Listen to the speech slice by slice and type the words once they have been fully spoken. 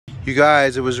You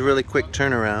guys, it was a really quick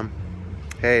turnaround.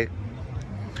 Hey,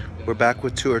 we're back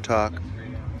with Tour Talk.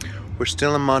 We're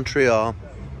still in Montreal.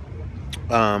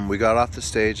 We got off the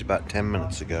stage about 10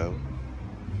 minutes ago.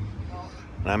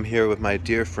 And I'm here with my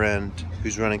dear friend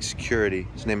who's running security.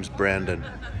 His name is Brandon.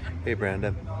 Hey,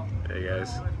 Brandon. Hey,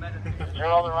 guys. You're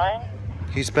on the rain?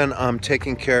 He's been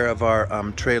taking care of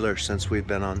our trailer since we've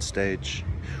been on stage.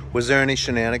 Was there any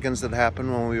shenanigans that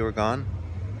happened when we were gone?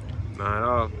 Not at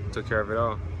all. Took care of it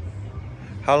all.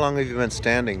 How long have you been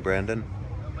standing, Brandon?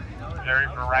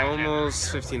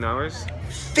 Almost 15 hours.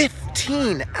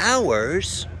 15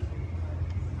 hours?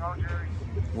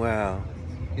 Wow.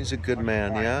 He's a good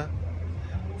man, yeah?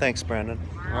 Thanks, Brandon.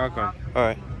 Welcome. All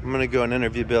right, I'm gonna go and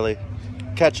interview Billy.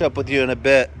 Catch up with you in a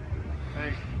bit.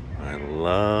 Thanks. I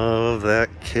love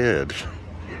that kid.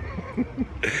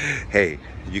 Hey,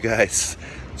 you guys.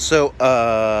 So,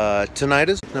 tonight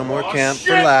is No More Camp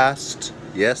for Last.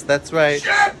 Yes, that's right.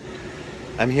 Shit!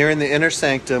 I'm here in the inner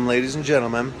sanctum, ladies and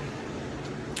gentlemen.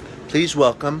 Please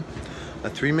welcome a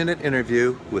 3-minute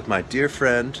interview with my dear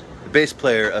friend, the bass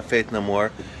player of Faith No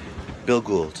More, Bill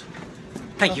Gould.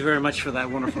 Thank you very much for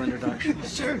that wonderful introduction.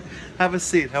 Sure. Have a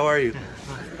seat. How are you?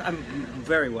 I'm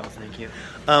very well, thank you.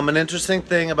 An interesting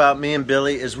thing about me and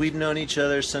Billy is we've known each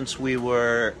other since we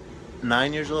were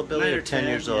 9 years old, Billy, 9 or 10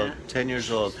 years old? yeah. 10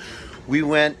 years old. We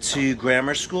went to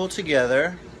grammar school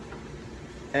together,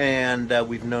 and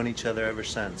we've known each other ever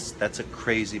since. That's a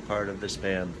crazy part of this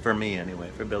band, for me anyway,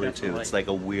 for Billy Definitely. too. It's like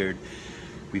a weird,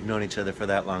 we've known each other for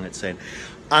that long, it's saying.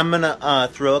 I'm going to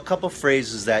throw a couple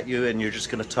phrases at you, and you're just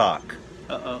going to talk.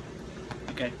 Uh-oh.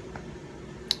 Okay.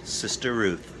 Sister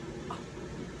Ruth.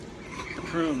 The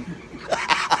prune.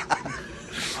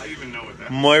 I even know what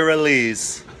that. Moira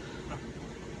Lees.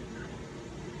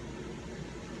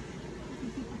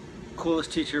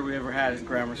 Coolest teacher we ever had in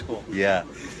grammar school. Yeah.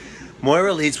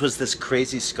 Moira Lees was this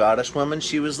crazy Scottish woman.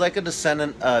 She was like a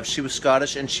descendant of, she was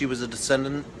Scottish and she was a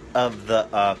descendant of the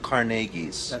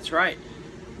Carnegies. That's right.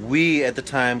 We at the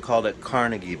time called it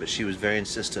Carnegie, but she was very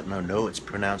insistent. No, it's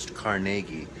pronounced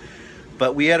Carnegie.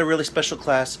 But we had a really special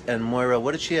class, and Moira,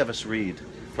 what did she have us read?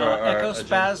 For our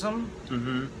Echospasm.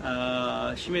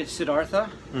 Mm-hmm. She made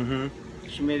Siddhartha. Mm-hmm.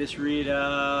 She made us read,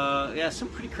 some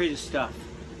pretty crazy stuff.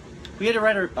 We had to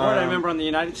write a report, I remember, on the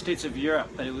United States of Europe,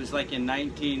 but it was like in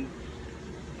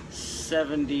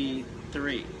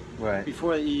 1973. Right.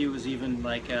 Before the EU was even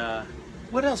like...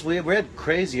 What else? We had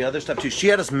crazy other stuff too. She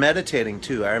had us meditating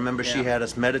too. I remember she Yeah. had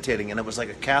us meditating, and it was like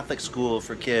a Catholic school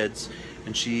for kids,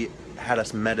 and she had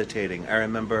us meditating. I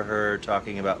remember her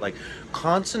talking about like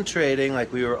concentrating,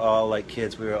 like we were all like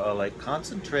kids, we were all like,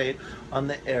 concentrate on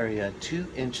the area 2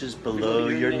 inches below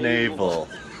your navel.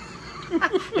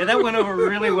 Yeah, that went over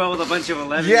really well with a bunch of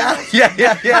 11-year-olds.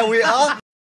 Yeah. We all